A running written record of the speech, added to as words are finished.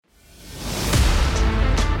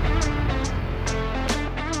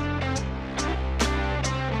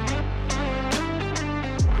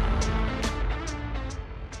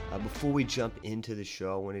Before we jump into the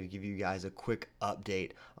show, I wanted to give you guys a quick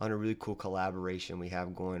update on a really cool collaboration we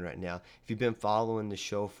have going right now. If you've been following the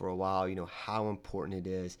show for a while, you know how important it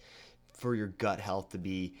is for your gut health to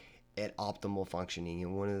be at optimal functioning.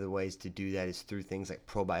 And one of the ways to do that is through things like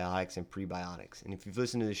probiotics and prebiotics. And if you've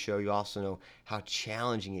listened to the show, you also know how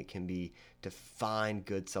challenging it can be to find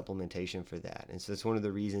good supplementation for that. And so it's one of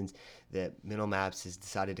the reasons that Mental Maps has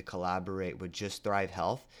decided to collaborate with Just Thrive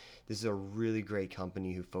Health. This is a really great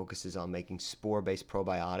company who focuses on making spore-based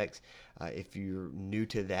probiotics. If you're new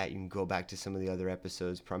to that, you can go back to some of the other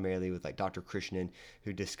episodes, primarily with like Dr. Krishnan,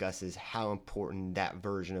 who discusses how important that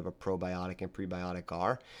version of a probiotic and prebiotic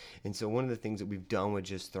are. And so one of the things that we've done with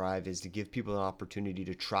Just Thrive is to give people an opportunity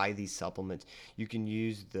to try these supplements. You can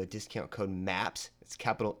use the discount code MAPS. It's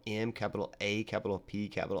capital M, capital A, capital P,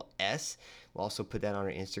 capital S. We'll also put that on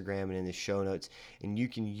our Instagram and in the show notes. And you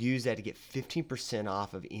can use that to get 15%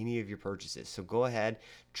 off of any of your purchases. So go ahead,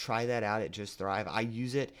 try that out at Just Thrive. I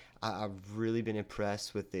use it. I've really been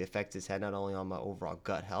impressed with the effects it's had not only on my overall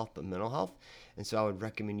gut health, but mental health. And so I would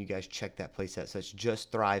recommend you guys check that place out. So it's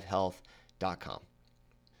justthrivehealth.com.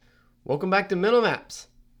 Welcome back to Mental Maps.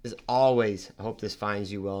 As always, I hope this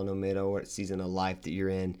finds you well no matter what season of life that you're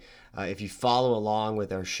in. If you follow along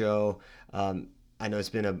with our show, I know it's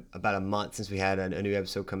been about a month since we had a new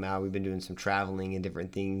episode come out. We've been doing some traveling and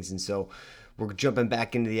different things. And so we're jumping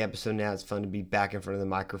back into the episode now. It's fun to be back in front of the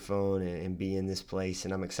microphone and be in this place.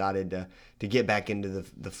 And I'm excited to get back into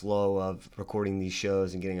the flow of recording these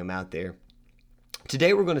shows and getting them out there.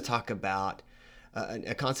 Today we're going to talk about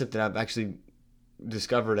a concept that I've actually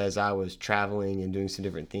discovered as I was traveling and doing some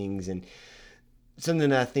different things, and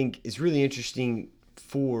something that I think is really interesting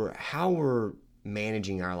for how we're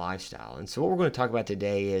managing our lifestyle. And so what we're going to talk about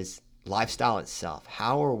today is lifestyle itself.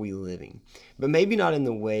 How are we living? But maybe not in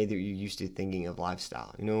the way that you're used to thinking of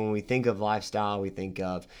lifestyle. You know, when we think of lifestyle, we think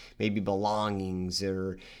of maybe belongings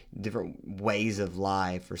or different ways of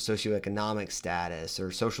life or socioeconomic status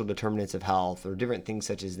or social determinants of health or different things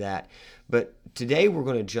such as that. But today we're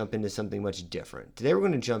going to jump into something much different. Today we're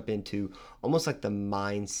going to jump into almost like the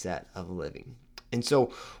mindset of living. And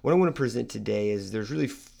so what I want to present today is there's really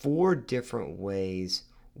 4 different ways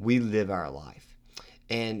we live our life.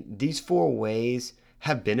 And these 4 ways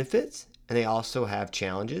have benefits and they also have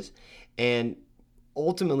challenges. And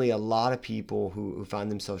ultimately, a lot of people who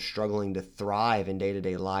find themselves struggling to thrive in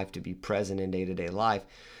day-to-day life, to be present in day-to-day life,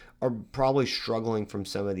 are probably struggling from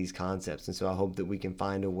some of these concepts. And so I hope that we can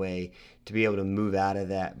find a way to be able to move out of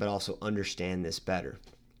that, but also understand this better.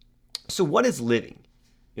 So what is living?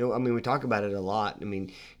 You know, I mean, we talk about it a lot. I mean,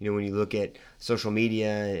 you know, when you look at social media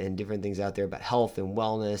and different things out there about health and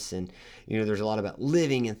wellness, and, you know, there's a lot about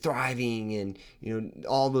living and thriving and, you know,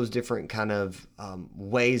 all those different kind of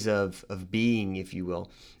ways of being, if you will.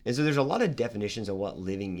 And so there's a lot of definitions of what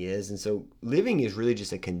living is. And so living is really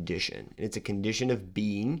just a condition. It's a condition of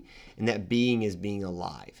being, and that being is being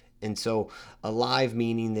alive. And so alive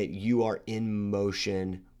meaning that you are in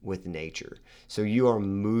motion with nature. So you are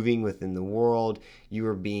moving within the world, you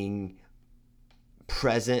are being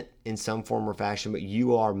present in some form or fashion, but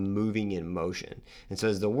you are moving in motion. And so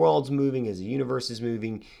as the world's moving, as the universe is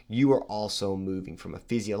moving, you are also moving from a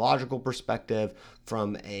physiological perspective,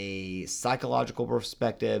 from a psychological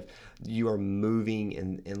perspective. You are moving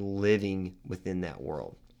and living within that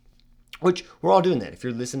world. Which we're all doing that. If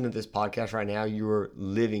you're listening to this podcast right now, you are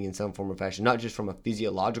living in some form or fashion, not just from a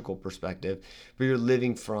physiological perspective, but you're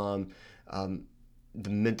living from the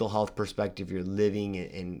mental health perspective. You're living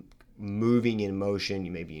and moving in motion.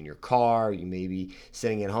 You may be in your car, you may be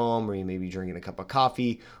sitting at home, or you may be drinking a cup of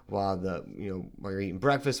coffee while you're eating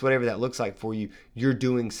breakfast, whatever that looks like for you. You're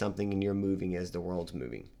doing something and you're moving as the world's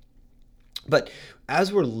moving. But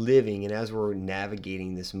as we're living and as we're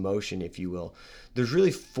navigating this motion, if you will, there's really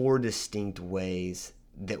 4 distinct ways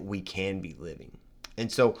that we can be living.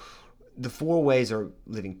 And so the 4 ways are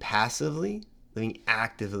living passively, living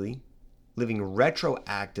actively, living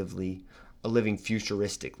retroactively, or living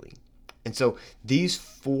futuristically. And so these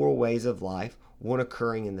 4 ways of life, 1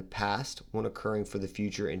 occurring in the past, 1 occurring for the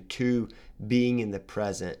future, and 2 being in the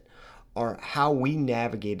present, are how we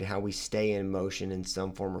navigate and how we stay in motion in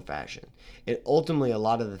some form or fashion. And ultimately, a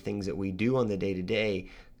lot of the things that we do on the day-to-day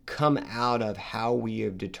come out of how we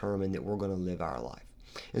have determined that we're going to live our life.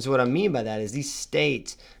 And so what I mean by that is these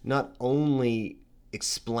states not only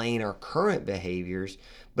explain our current behaviors,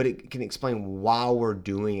 but it can explain why we're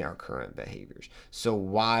doing our current behaviors. So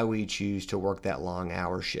why we choose to work that long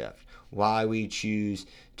hour shift, why we choose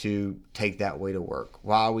to take that way to work,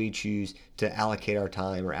 why we choose to allocate our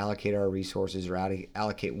time or allocate our resources or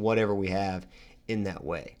allocate whatever we have in that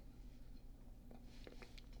way.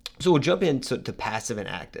 So we'll jump into passive and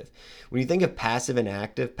active. When you think of passive and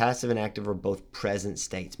active are both present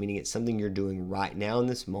states, meaning it's something you're doing right now in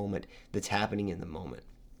this moment that's happening in the moment.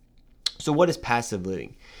 So what is passive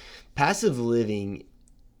living? Passive living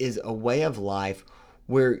is a way of life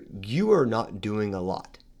where you are not doing a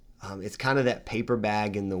lot. It's kind of that paper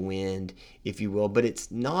bag in the wind, if you will, but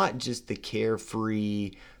it's not just the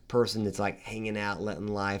carefree person that's like hanging out, letting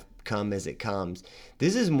life come as it comes.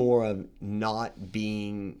 This is more of not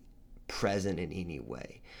being present in any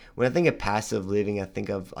way. When I think of passive living, I think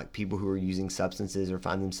of like people who are using substances or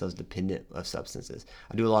find themselves dependent of substances.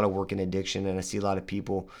 I do a lot of work in addiction, and I see a lot of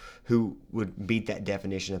people who would beat that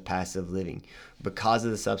definition of passive living. Because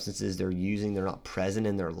of the substances they're using, they're not present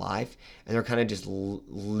in their life, and they're kind of just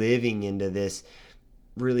living into this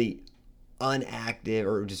really unactive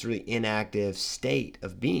or just really inactive state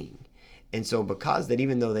of being. And so because that,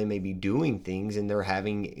 even though they may be doing things and they're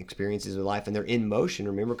having experiences with life and they're in motion,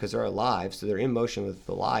 remember, because they're alive, so they're in motion with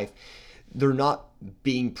the life, they're not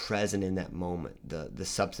being present in that moment. The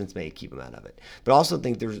substance may keep them out of it. But I also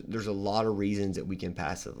think there's a lot of reasons that we can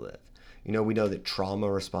passive live. We know that trauma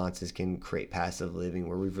responses can create passive living,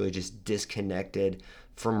 where we've really just disconnected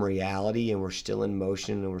from reality and we're still in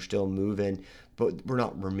motion and we're still moving, but we're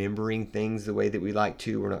not remembering things the way that we like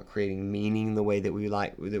to. We're not creating meaning the way that we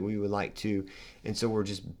would like to. And so we're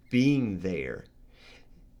just being there,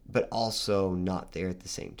 but also not there at the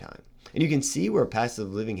same time. And you can see where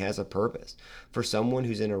passive living has a purpose. For someone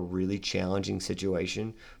who's in a really challenging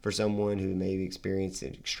situation, for someone who maybe experienced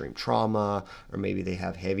extreme trauma, or maybe they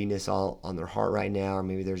have heaviness all on their heart right now, or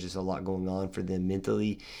maybe there's just a lot going on for them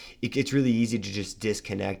mentally, it's really easy to just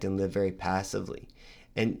disconnect and live very passively.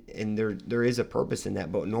 And there is a purpose in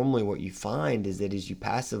that. But normally what you find is that as you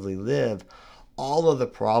passively live, all of the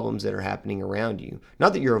problems that are happening around you,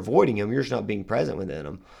 not that you're avoiding them, you're just not being present within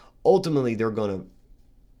them, ultimately they're going to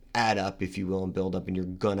add up, if you will, and build up, and you're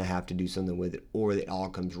going to have to do something with it, or it all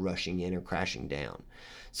comes rushing in or crashing down.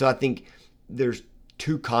 So I think there's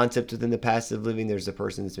two concepts within the passive living. There's the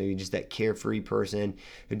person that's maybe just that carefree person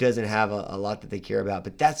who doesn't have a lot that they care about,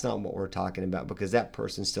 but that's not what we're talking about, because that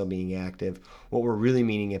person's still being active. What we're really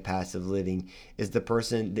meaning in passive living is the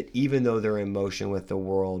person that, even though they're in motion with the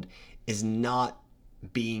world, is not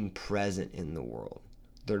being present in the world.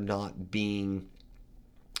 They're not being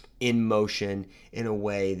in motion in a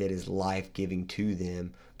way that is life-giving to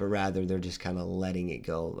them, but rather they're just kind of letting it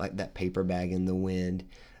go, like that paper bag in the wind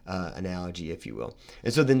analogy, if you will.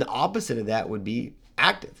 And so then the opposite of that would be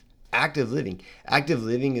active living. Active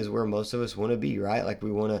living is where most of us want to be, right? Like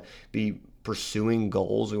we want to be pursuing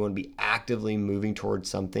goals. We want to be actively moving towards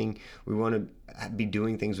something. We want to be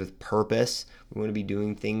doing things with purpose. We want to be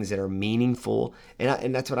doing things that are meaningful.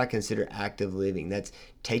 And that's what I consider active living. That's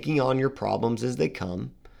taking on your problems as they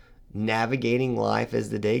come, navigating life as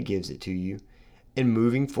the day gives it to you, and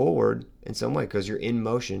moving forward in some way because you're in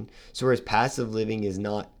motion. So whereas passive living is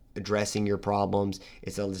not addressing your problems,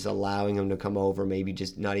 it's just allowing them to come over, maybe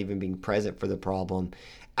just not even being present for the problem.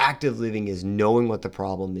 Active living is knowing what the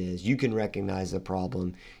problem is. You can recognize the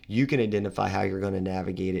problem. You can identify how you're going to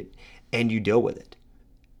navigate it, and you deal with it.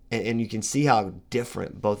 And you can see how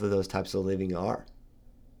different both of those types of living are.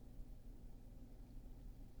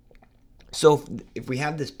 So if we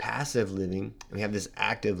have this passive living and we have this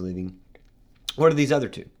active living, what are these other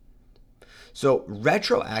two? So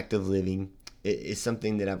retroactive living is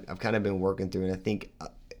something that I've kind of been working through, and I think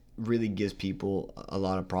really gives people a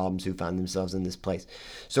lot of problems who find themselves in this place.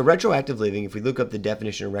 So retroactive living, if we look up the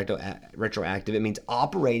definition of retroactive, it means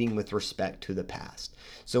operating with respect to the past.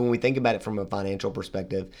 So when we think about it from a financial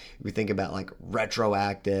perspective, we think about like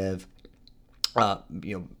retroactive,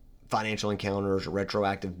 financial encounters, or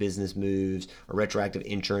retroactive business moves, or retroactive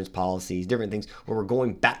insurance policies, different things where we're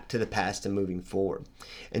going back to the past and moving forward.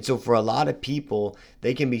 And so for a lot of people,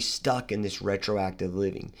 they can be stuck in this retroactive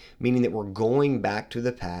living, meaning that we're going back to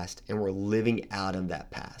the past and we're living out of that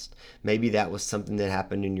past. Maybe that was something that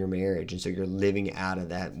happened in your marriage, and so you're living out of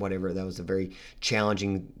that, whatever, that was a very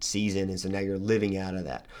challenging season, and so now you're living out of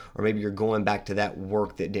that. Or maybe you're going back to that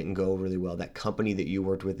work that didn't go really well, that company that you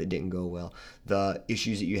worked with that didn't go well, the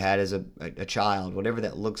issues that you had as a child, whatever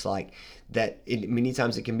that looks like. That many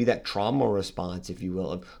times it can be that trauma response, if you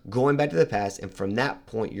will, of going back to the past, and from that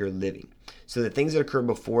point you're living. So the things that occurred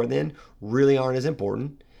before then really aren't as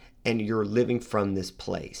important, and you're living from this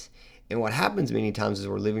place. And what happens many times as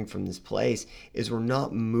we're living from this place is we're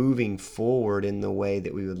not moving forward in the way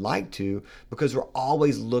that we would like to, because we're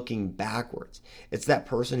always looking backwards. It's that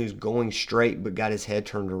person who's going straight but got his head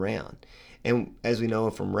turned around. And as we know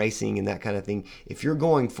from racing and that kind of thing, if you're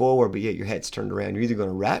going forward but yet your head's turned around, you're either going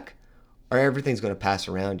to wreck or everything's going to pass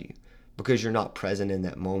around you. because you're not present in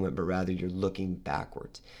that moment, but rather you're looking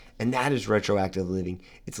backwards. And that is retroactive living.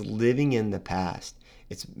 It's living in the past.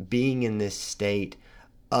 It's being in this state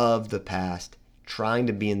of the past, trying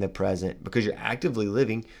to be in the present, because you're actively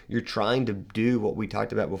living. You're trying to do what we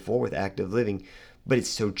talked about before with active living, but it's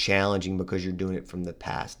so challenging because you're doing it from the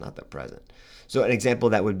past, not the present. So an example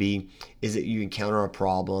of that would be is that you encounter a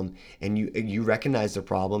problem and you recognize the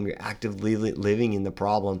problem, you're actively living in the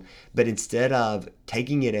problem, but instead of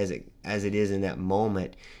taking it as it is in that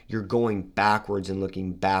moment, you're going backwards and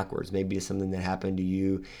looking backwards, maybe to something that happened to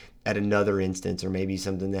you at another instance, or maybe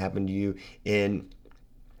something that happened to you in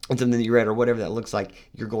something that you read, or whatever that looks like.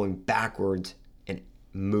 You're going backwards and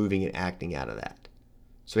moving and acting out of that.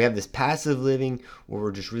 So we have this passive living where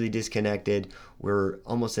we're just really disconnected. We're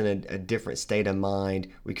almost in a different state of mind.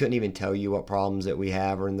 We couldn't even tell you what problems that we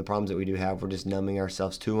have, or in the problems that we do have, we're just numbing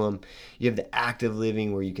ourselves to them. You have the active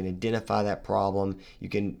living where you can identify that problem. You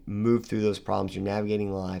can move through those problems. You're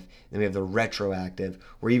navigating life. Then we have the retroactive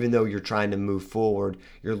where even though you're trying to move forward,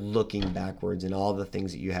 you're looking backwards, and all the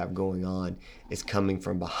things that you have going on is coming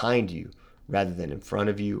from behind you rather than in front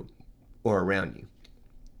of you or around you.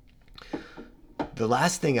 The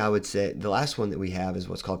last thing I would say, the last one that we have is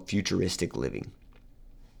what's called futuristic living.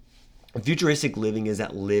 And futuristic living is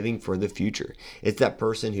that living for the future. It's that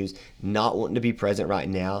person who's not wanting to be present right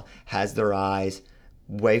now, has their eyes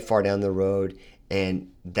way far down the road,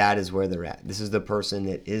 and that is where they're at. This is the person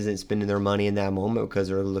that isn't spending their money in that moment because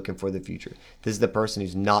they're looking for the future. This is the person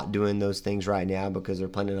who's not doing those things right now because they're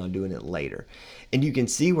planning on doing it later. And you can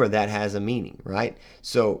see where that has a meaning, right?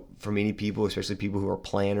 So for many people, especially people who are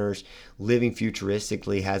planners, living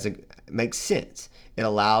futuristically makes sense. It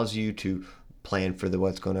allows you to plan for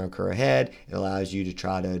what's going to occur ahead. It allows you to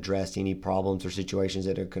try to address any problems or situations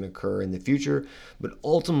that are going to occur in the future. But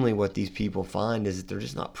ultimately what these people find is that they're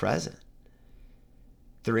just not present.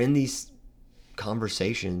 They're in these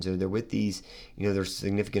conversations, or they're with these, their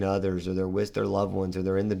significant others, or they're with their loved ones, or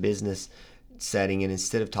they're in the business setting, and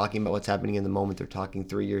instead of talking about what's happening in the moment, they're talking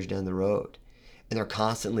 3 years down the road. And they're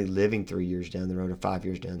constantly living 3 years down the road or 5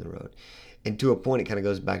 years down the road. And to a point, it kind of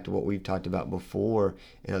goes back to what we've talked about before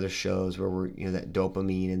in other shows, where we're, that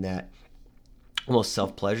dopamine and that almost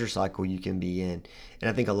self-pleasure cycle you can be in. And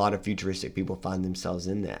I think a lot of futuristic people find themselves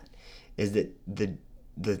in that, is that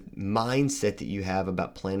the mindset that you have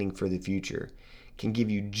about planning for the future can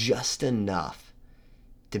give you just enough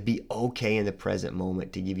to be okay in the present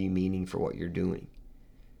moment, to give you meaning for what you're doing.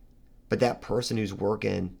 But that person who's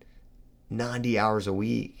working 90 hours a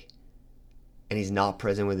week and he's not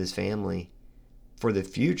present with his family for the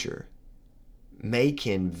future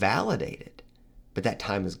can validate it, but that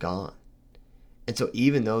time is gone. And so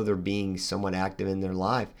even though they're being somewhat active in their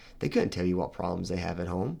life, they couldn't tell you what problems they have at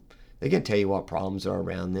home. They can tell you what problems are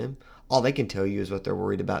around them. All they can tell you is what they're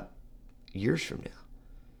worried about years from now.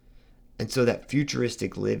 And so that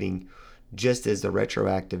futuristic living, just as the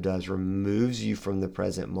retroactive does, removes you from the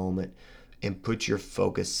present moment and puts your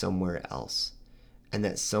focus somewhere else. And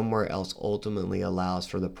that somewhere else ultimately allows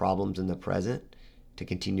for the problems in the present to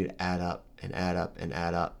continue to add up and add up and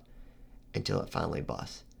add up until it finally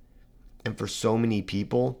busts. And for so many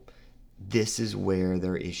people, this is where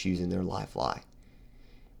their issues in their life lie.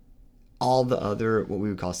 All the other, what we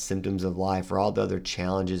would call symptoms of life, or all the other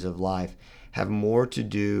challenges of life, have more to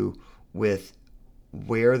do with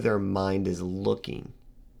where their mind is looking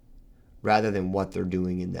rather than what they're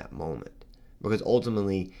doing in that moment. Because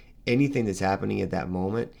ultimately, anything that's happening at that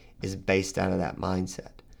moment is based out of that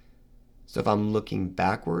mindset. So if I'm looking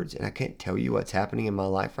backwards and I can't tell you what's happening in my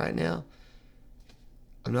life right now,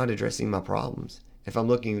 I'm not addressing my problems. If I'm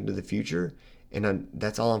looking into the future and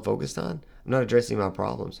that's all I'm focused on, I'm not addressing my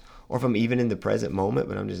problems. Or if I'm even in the present moment,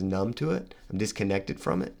 but I'm just numb to it, I'm disconnected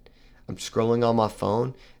from it, I'm scrolling on my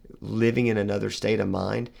phone, living in another state of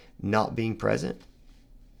mind, not being present,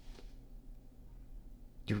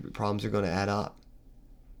 your problems are going to add up.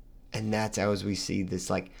 And that's how, as we see this,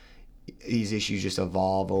 these issues just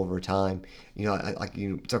evolve over time.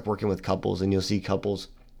 It's like working with couples, and you'll see couples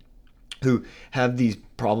who have these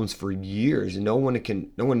problems for years, and no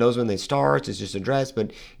one knows when they start. It's just addressed,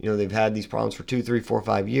 but they've had these problems for 2, 3, 4,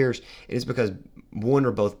 5 years, and it's because one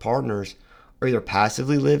or both partners are either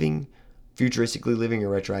passively living, futuristically living, or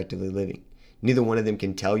retroactively living. Neither one of them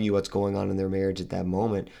can tell you what's going on in their marriage at that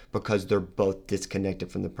moment because they're both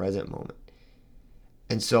disconnected from the present moment.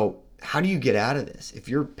 And so how do you get out of this? If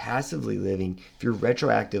you're passively living, if you're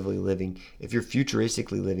retroactively living, if you're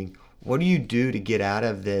futuristically living, what do you do to get out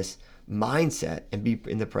of this mindset and be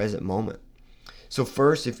in the present moment? So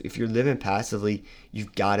first, if you're living passively,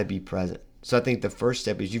 you've got to be present. So I think the first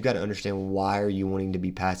step is you've got to understand, why are you wanting to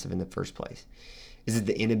be passive in the first place? Is it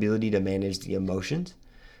the inability to manage the emotions?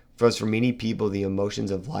 For many people, the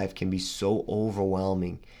emotions of life can be so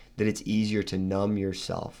overwhelming that it's easier to numb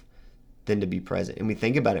yourself than to be present. And we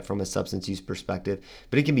think about it from a substance use perspective,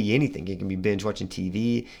 but it can be anything. It can be binge watching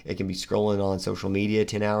TV. It can be scrolling on social media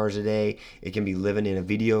 10 hours a day. It can be living in a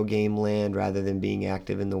video game land rather than being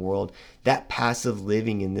active in the world. That passive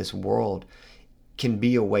living in this world can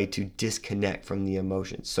be a way to disconnect from the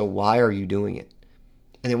emotions. So why are you doing it?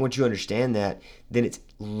 And then once you understand that, then it's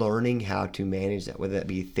learning how to manage that, whether that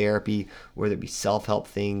be therapy, whether it be self-help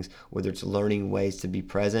things, whether it's learning ways to be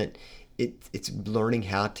present. It's learning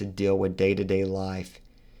how to deal with day-to-day life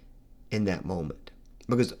in that moment.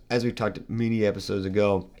 Because as we talked many episodes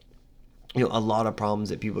ago, a lot of problems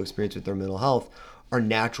that people experience with their mental health are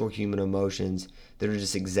natural human emotions that are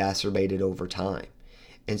just exacerbated over time.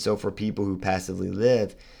 And so for people who passively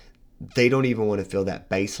live, they don't even want to feel that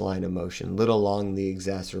baseline emotion, let alone the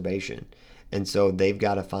exacerbation. And so they've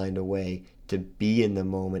got to find a way to be in the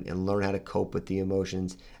moment and learn how to cope with the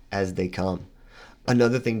emotions as they come.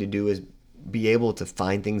 Another thing to do is be able to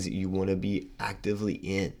find things that you want to be actively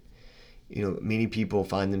in. Many people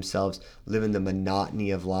find themselves living the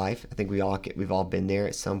monotony of life. I think we've all been there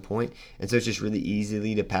at some point. And so it's just really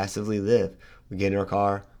easily to passively live. We get in our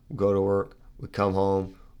car, we go to work, we come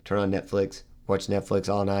home, turn on Netflix, watch Netflix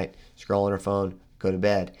all night, scroll on our phone, go to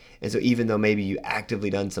bed. And so even though maybe you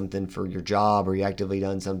actively done something for your job or you actively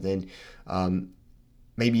done something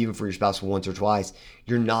maybe even for your spouse once or twice,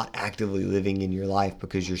 you're not actively living in your life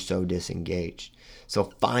because you're so disengaged. So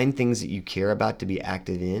find things that you care about to be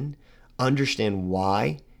active in, understand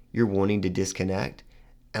why you're wanting to disconnect,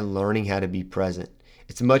 and learning how to be present.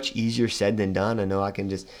 It's much easier said than done. I know I can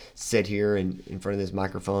just sit here in front of this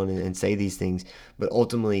microphone and say these things, but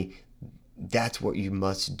ultimately that's what you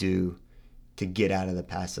must do to get out of the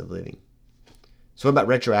passive living. So what about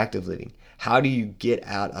retroactive living? How do you get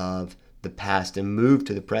out of the past and move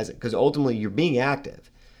to the present? Because ultimately you're being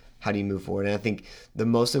active. How do you move forward? And I think the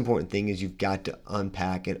most important thing is you've got to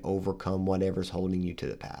unpack and overcome whatever's holding you to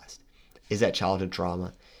the past. Is that childhood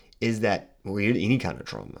trauma? Is that any kind of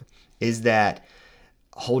trauma? Is that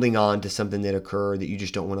holding on to something that occurred that you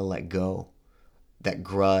just don't want to let go? That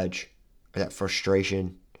grudge or that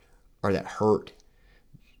frustration or that hurt?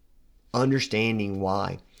 Understanding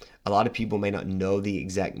why. A lot of people may not know the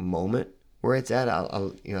exact moment where it's at. I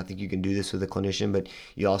think you can do this with a clinician, but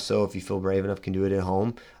you also, if you feel brave enough, can do it at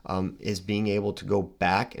home. Is being able to go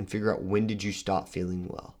back and figure out, when did you stop feeling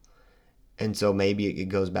well? And so maybe it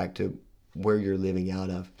goes back to where you're living out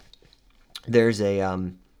of. There's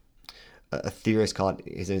a theorist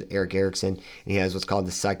his name is Erik Erikson, and he has what's called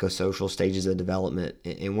the psychosocial stages of development.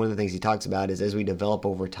 And one of the things he talks about is, as we develop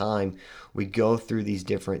over time, we go through these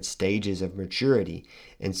different stages of maturity.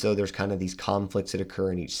 And so there's kind of these conflicts that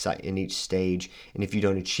occur in each stage. And if you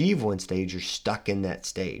don't achieve one stage, you're stuck in that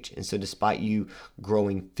stage. And so despite you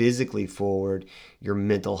growing physically forward, your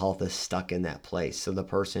mental health is stuck in that place. So the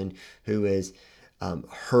person who is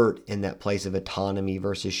hurt in that place of autonomy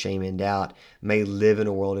versus shame and doubt may live in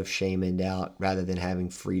a world of shame and doubt rather than having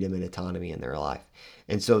freedom and autonomy in their life.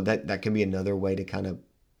 And so that can be another way to kind of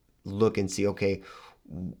look and see, okay,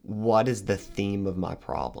 what is the theme of my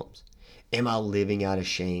problems? Am I living out of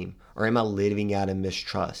shame, or am I living out of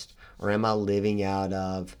mistrust, or am I living out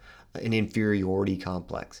of an inferiority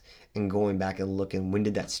complex? And going back and looking, when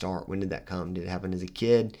did that start? When did that come? Did it happen as a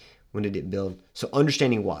kid? When did it build? So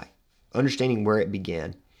understanding why. Understanding where it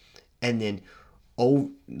began, and then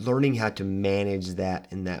learning how to manage that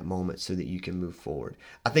in that moment so that you can move forward.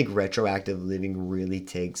 I think retroactive living really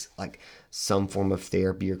takes like some form of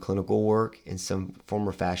therapy or clinical work in some form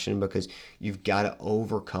or fashion, because you've got to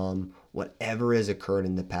overcome whatever has occurred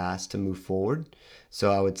in the past to move forward.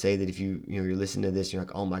 So I would say that if you're listening to this, you're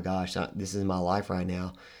like, oh my gosh, this is my life right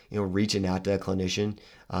now. Reaching out to a clinician.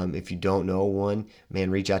 If you don't know one,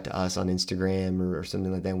 man, reach out to us on Instagram or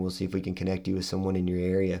something like that, and we'll see if we can connect you with someone in your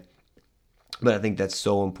area. But I think that's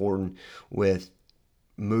so important with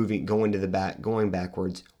going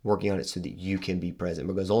backwards, working on it so that you can be present.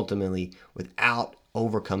 Because ultimately, without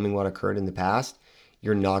overcoming what occurred in the past,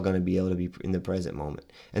 you're not going to be able to be in the present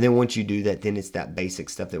moment. And then once you do that, then it's that basic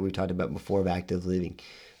stuff that we talked about before of active living,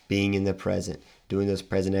 being in the present, doing those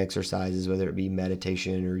present exercises, whether it be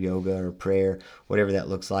meditation or yoga or prayer, whatever that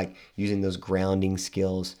looks like, using those grounding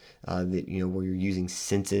skills that where you're using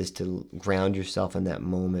senses to ground yourself in that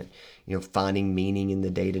moment, finding meaning in the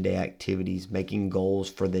day-to-day activities, making goals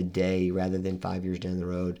for the day rather than 5 years down the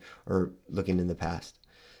road or looking in the past.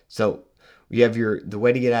 So you have the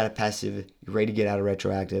way to get out of passive, you're ready to get out of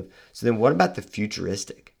retroactive. So then what about the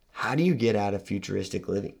futuristic? How do you get out of futuristic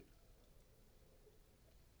living?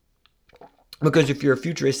 Because if you're a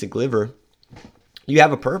futuristic liver, you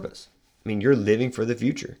have a purpose. I mean, you're living for the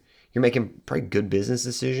future. You're making probably good business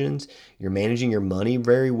decisions. You're managing your money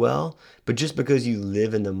very well. But just because you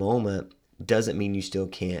live in the moment doesn't mean you still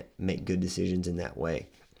can't make good decisions in that way.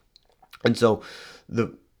 And so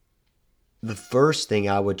the first thing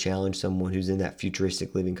I would challenge someone who's in that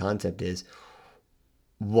futuristic living concept is,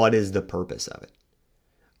 what is the purpose of it?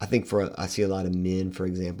 I think I see a lot of men, for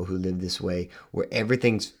example, who live this way, where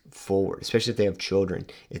everything's forward, especially if they have children.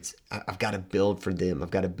 It's, I've got to build for them. I've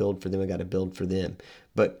got to build for them. I've got to build for them.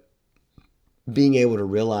 But being able to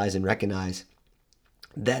realize and recognize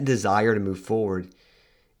that desire to move forward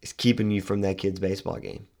is keeping you from that kid's baseball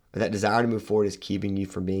game. Or that desire to move forward is keeping you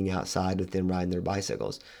from being outside with them riding their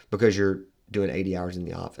bicycles because you're doing 80 hours in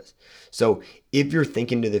the office. So if you're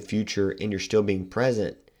thinking to the future and you're still being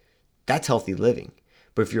present, that's healthy living.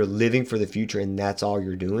 But if you're living for the future and that's all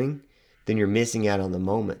you're doing, then you're missing out on the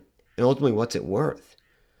moment. And ultimately, what's it worth?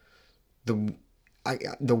 The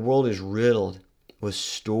world is riddled with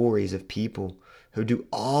stories of people who do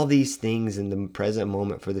all these things in the present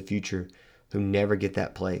moment for the future who never get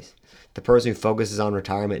that place. The person who focuses on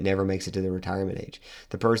retirement never makes it to the retirement age.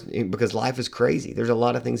 Because life is crazy. There's a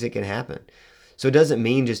lot of things that can happen. So it doesn't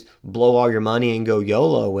mean just blow all your money and go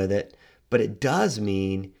YOLO with it, but it does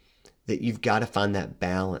mean that you've got to find that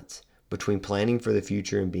balance between planning for the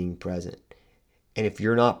future and being present. And if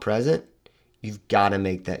you're not present, you've got to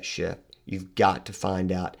make that shift. You've got to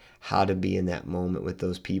find out how to be in that moment with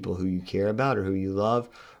those people who you care about or who you love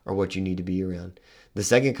or what you need to be around. The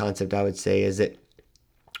second concept I would say is that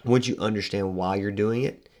once you understand why you're doing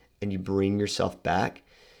it and you bring yourself back,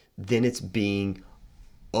 then it's being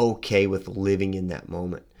okay with living in that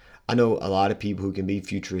moment. I know a lot of people who can be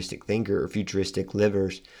futuristic thinker or futuristic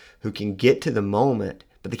livers who can get to the moment,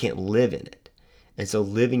 but they can't live in it. And so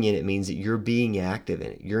living in it means that you're being active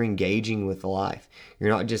in it. You're engaging with life.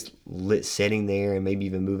 You're not just sitting there and maybe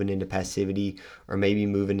even moving into passivity or maybe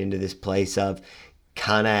moving into this place of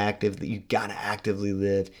kind of active. You've got to actively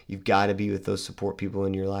live. You've got to be with those support people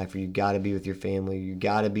in your life, or you've got to be with your family, or you've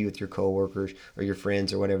got to be with your coworkers or your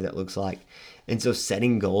friends or whatever that looks like. And so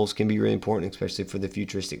setting goals can be really important, especially for the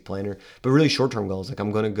futuristic planner, but really short-term goals. Like,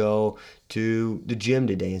 I'm going to go to the gym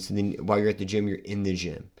today. And so then while you're at the gym, you're in the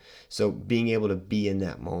gym. So being able to be in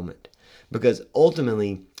that moment, because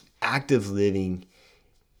ultimately active living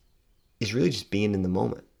is really just being in the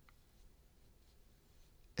moment.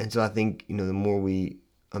 And so I think, the more we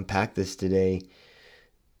unpack this today,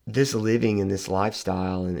 this living and this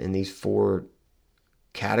lifestyle and these four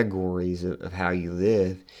categories of how you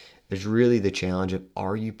live is really the challenge of,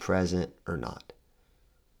 are you present or not?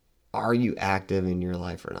 Are you active in your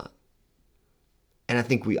life or not? And I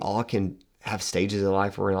think we all can have stages of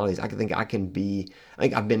life where we're in all these. I think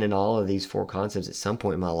I've been in all of these four concepts at some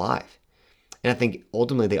point in my life. And I think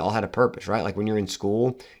ultimately they all had a purpose, right? Like when you're in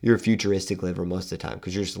school, you're a futuristic liver most of the time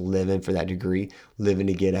because you're just living for that degree, living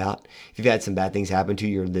to get out. If you've had some bad things happen to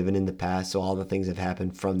you, you're living in the past. So all the things have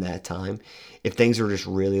happened from that time. If things are just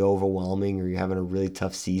really overwhelming or you're having a really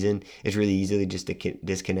tough season, it's really easy just to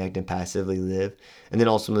disconnect and passively live. And then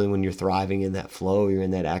ultimately when you're thriving in that flow, you're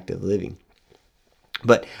in that active living.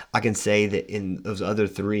 But I can say that in those other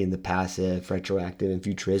three, in the passive, retroactive, and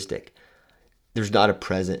futuristic, there's not a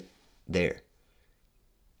present there.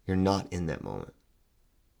 You're not in that moment.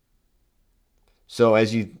 So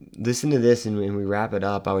as you listen to this and we wrap it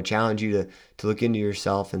up, I would challenge you to look into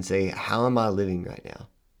yourself and say, how am I living right now?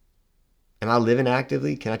 Am I living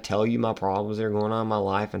actively? Can I tell you my problems that are going on in my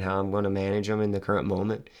life and how I'm going to manage them in the current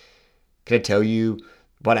moment? Can I tell you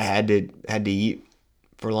what I had to eat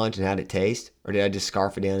for lunch and how did it taste? Or did I just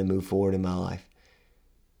scarf it down and move forward in my life?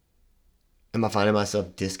 Am I finding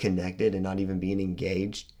myself disconnected and not even being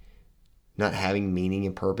engaged? Not having meaning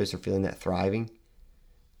and purpose or feeling that thriving?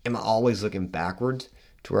 Am I always looking backwards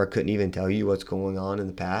to where I couldn't even tell you what's going on in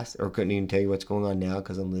the past, or couldn't even tell you what's going on now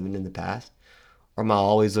because I'm living in the past? Or am I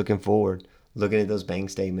always looking forward, looking at those bank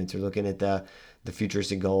statements, or looking at the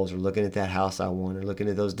futuristic goals, or looking at that house I want, or looking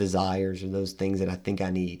at those desires or those things that I think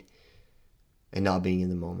I need, and not being in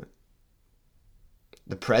the moment?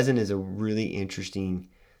 The present is a really interesting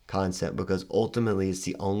concept because ultimately it's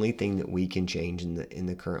the only thing that we can change in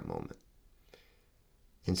the current moment.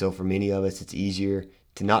 And so for many of us, it's easier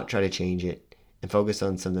to not try to change it and focus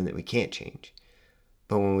on something that we can't change.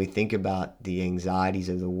 But when we think about the anxieties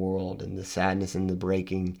of the world and the sadness and the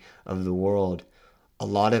breaking of the world, a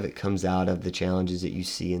lot of it comes out of the challenges that you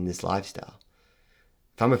see in this lifestyle.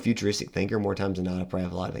 If I'm a futuristic thinker, more times than not, I probably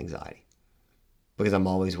have a lot of anxiety because I'm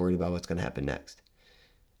always worried about what's going to happen next.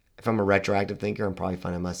 If I'm a retroactive thinker, I'm probably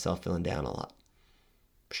finding myself feeling down a lot,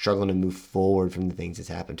 struggling to move forward from the things that's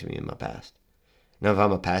happened to me in my past. Now, if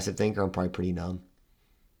I'm a passive thinker, I'm probably pretty numb,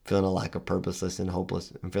 feeling a lack of purposeless and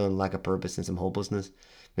hopeless. I'm feeling a lack of purpose and some hopelessness,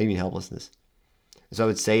 maybe helplessness. So I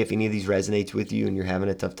would say if any of these resonates with you and you're having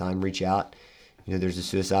a tough time, reach out. You know, there's a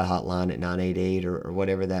suicide hotline at 988 or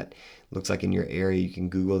whatever that looks like in your area. You can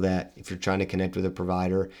Google that. If you're trying to connect with a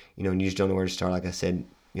provider, you know, and you just don't know where to start, like I said,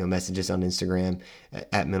 you know, message us on Instagram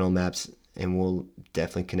at Mental Maps, and we'll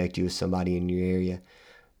definitely connect you with somebody in your area.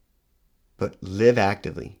 But live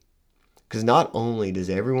actively. Because not only does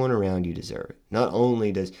everyone around you deserve it, not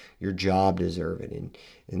only does your job deserve it,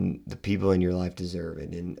 and the people in your life deserve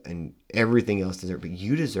it, and everything else deserve it, but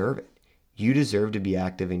you deserve it. You deserve to be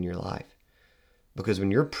active in your life. Because when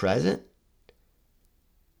you're present,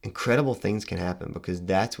 incredible things can happen, because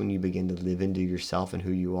that's when you begin to live into yourself and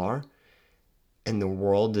who you are. And the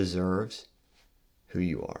world deserves who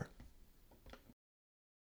you are.